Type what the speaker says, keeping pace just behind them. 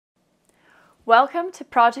Welcome to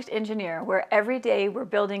Project Engineer, where every day we're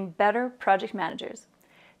building better project managers.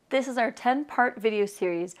 This is our 10-part video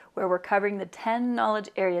series where we're covering the 10 knowledge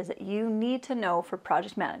areas that you need to know for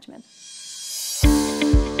project management.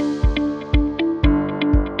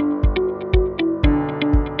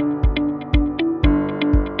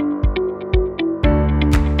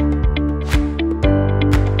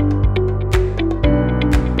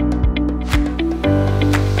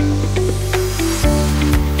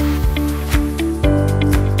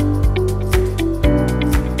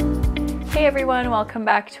 Hey everyone, welcome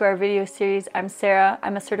back to our video series. I'm Sarah,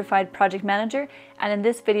 I'm a certified project manager, and in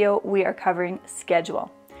this video we are covering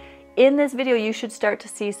schedule. In this video you should start to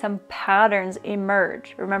see some patterns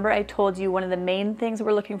emerge. Remember, I told you one of the main things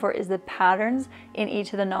we're looking for is the patterns in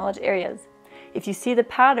each of the knowledge areas. If you see the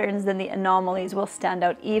patterns, then the anomalies will stand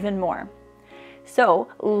out even more. So,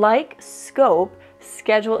 like scope,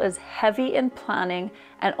 schedule is heavy in planning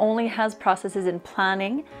and only has processes in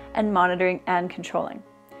planning and monitoring and controlling.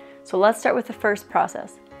 So let's start with the first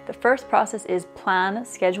process. The first process is plan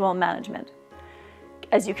schedule management.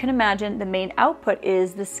 As you can imagine, the main output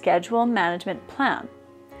is the schedule management plan.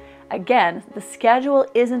 Again, the schedule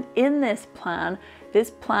isn't in this plan.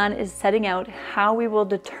 This plan is setting out how we will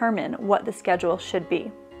determine what the schedule should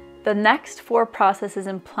be. The next 4 processes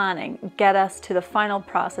in planning get us to the final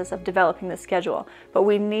process of developing the schedule, but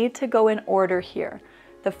we need to go in order here.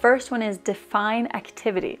 The first one is define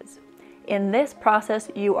activities. In this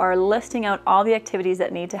process, you are listing out all the activities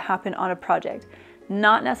that need to happen on a project,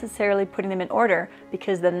 not necessarily putting them in order,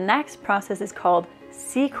 because the next process is called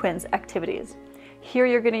sequence activities. Here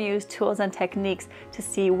you're going to use tools and techniques to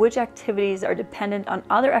see which activities are dependent on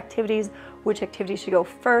other activities, which activities should go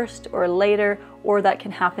first or later, or that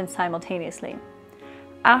can happen simultaneously.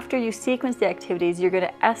 After you sequence the activities, you're going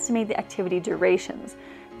to estimate the activity durations.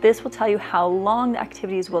 This will tell you how long the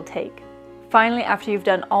activities will take. Finally, after you've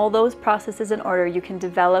done all those processes in order, you can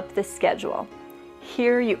develop the schedule.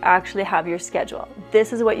 Here you actually have your schedule.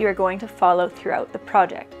 This is what you are going to follow throughout the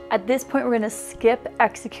project. At this point, we're going to skip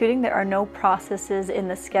executing. There are no processes in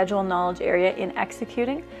the schedule knowledge area in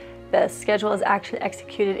executing. The schedule is actually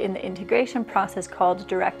executed in the integration process called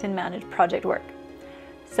direct and manage project work.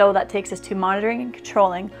 So that takes us to monitoring and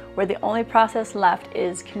controlling, where the only process left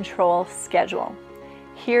is control schedule.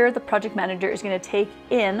 Here, the project manager is going to take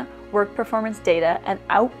in work performance data and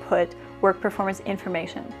output work performance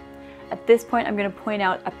information. At this point, I'm going to point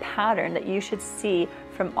out a pattern that you should see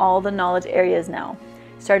from all the knowledge areas now.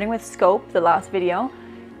 Starting with scope, the last video,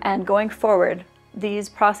 and going forward, these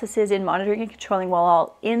processes in monitoring and controlling will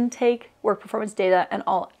all intake work performance data and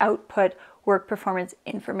all output work performance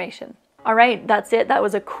information. All right, that's it. That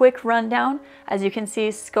was a quick rundown. As you can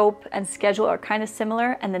see, scope and schedule are kind of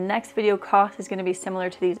similar, and the next video cost is going to be similar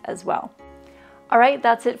to these as well. All right,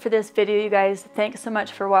 that's it for this video, you guys. Thanks so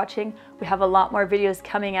much for watching. We have a lot more videos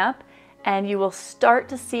coming up, and you will start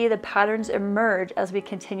to see the patterns emerge as we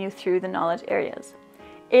continue through the knowledge areas.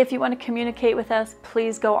 If you want to communicate with us,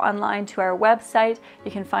 please go online to our website.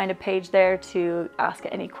 You can find a page there to ask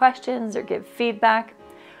any questions or give feedback.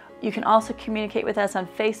 You can also communicate with us on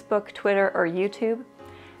Facebook, Twitter, or YouTube.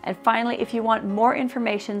 And finally, if you want more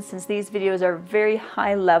information, since these videos are very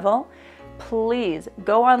high level, please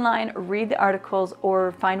go online, read the articles,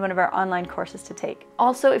 or find one of our online courses to take.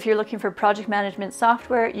 Also, if you're looking for project management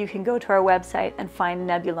software, you can go to our website and find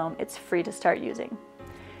Nebulome. It's free to start using.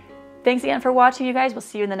 Thanks again for watching, you guys. We'll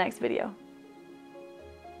see you in the next video.